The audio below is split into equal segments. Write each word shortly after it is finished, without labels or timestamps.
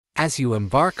As you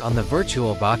embark on the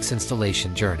VirtualBox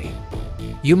installation journey,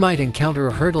 you might encounter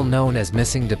a hurdle known as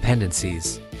missing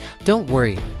dependencies. Don't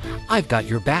worry, I've got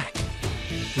your back.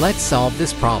 Let's solve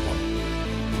this problem.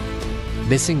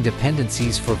 Missing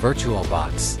dependencies for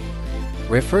VirtualBox.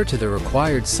 Refer to the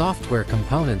required software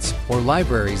components or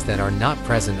libraries that are not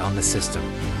present on the system.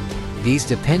 These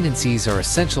dependencies are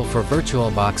essential for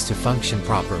VirtualBox to function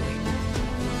properly.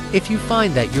 If you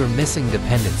find that you're missing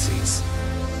dependencies,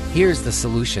 here's the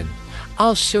solution.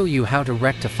 I'll show you how to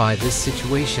rectify this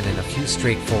situation in a few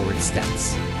straightforward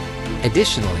steps.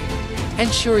 Additionally,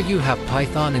 ensure you have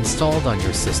Python installed on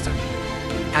your system,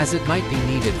 as it might be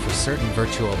needed for certain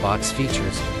VirtualBox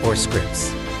features or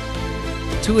scripts.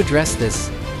 To address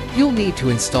this, you'll need to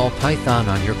install Python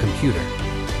on your computer.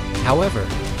 However,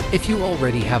 if you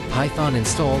already have Python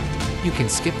installed, you can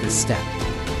skip this step.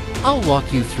 I'll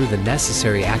walk you through the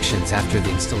necessary actions after the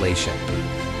installation.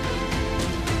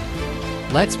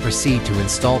 Let's proceed to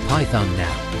install Python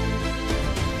now.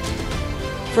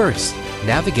 First,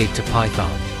 navigate to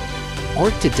Python,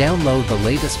 or to download the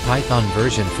latest Python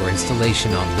version for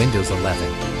installation on Windows 11.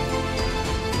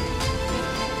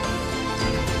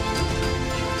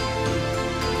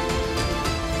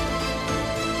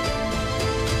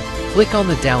 Click on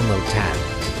the Download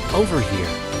tab. Over here,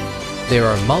 there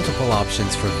are multiple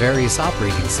options for various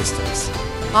operating systems.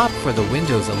 Opt for the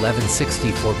Windows 11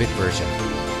 64-bit version,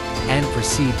 and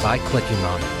proceed by clicking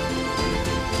on it.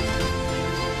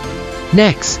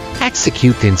 Next,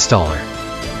 execute the installer.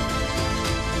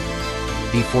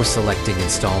 Before selecting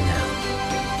Install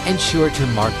Now, ensure to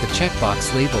mark the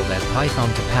checkbox labeled at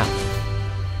Python to Path.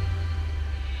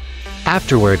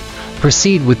 Afterward,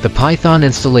 proceed with the Python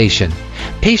installation,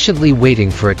 patiently waiting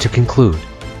for it to conclude.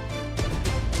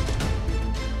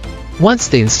 Once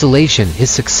the installation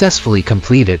is successfully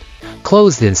completed,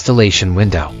 close the installation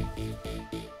window.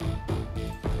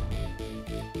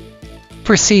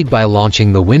 Proceed by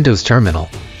launching the Windows terminal.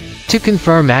 To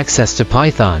confirm access to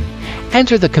Python,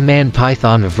 enter the command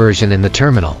Python version in the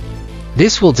terminal.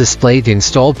 This will display the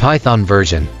installed Python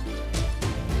version.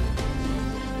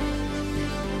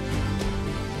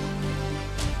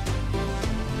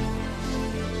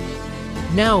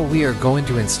 Now we are going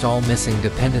to install missing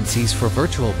dependencies for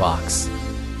VirtualBox.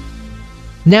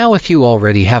 Now if you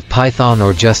already have Python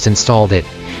or just installed it,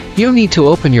 you need to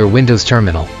open your Windows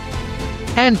terminal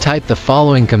and type the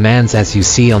following commands as you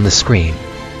see on the screen.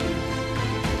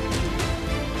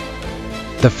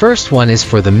 The first one is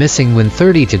for the missing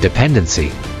Win32 dependency.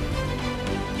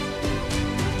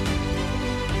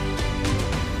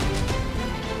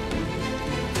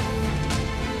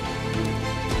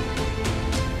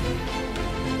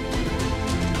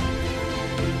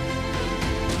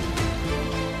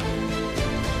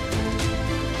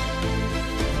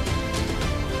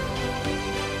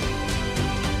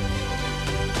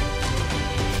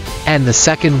 And the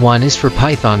second one is for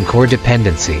Python core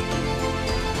dependency.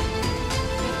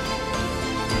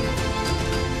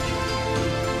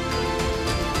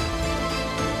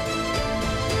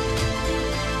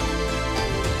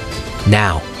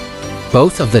 Now,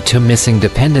 both of the two missing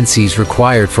dependencies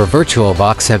required for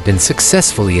VirtualBox have been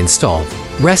successfully installed.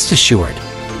 Rest assured,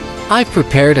 I've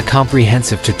prepared a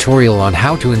comprehensive tutorial on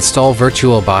how to install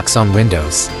VirtualBox on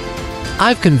Windows.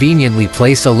 I've conveniently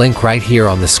placed a link right here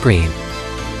on the screen,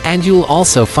 and you'll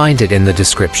also find it in the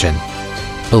description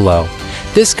below.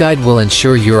 This guide will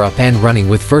ensure you're up and running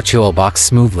with VirtualBox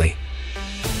smoothly.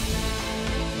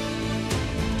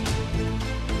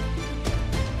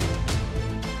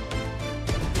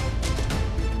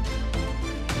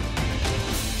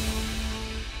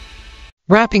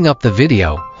 Wrapping up the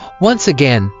video, once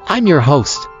again, I'm your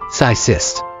host,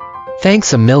 Sysist.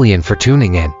 Thanks a million for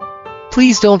tuning in.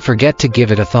 Please don't forget to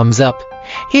give it a thumbs up,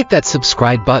 hit that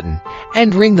subscribe button,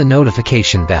 and ring the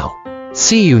notification bell.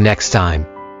 See you next time.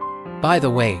 By the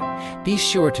way, be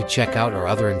sure to check out our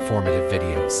other informative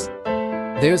videos.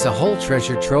 There's a whole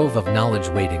treasure trove of knowledge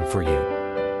waiting for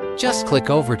you. Just click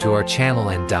over to our channel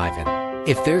and dive in.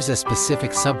 If there's a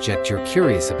specific subject you're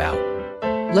curious about,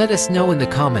 let us know in the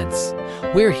comments.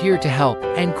 We're here to help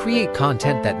and create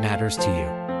content that matters to you.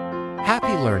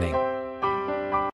 Happy learning!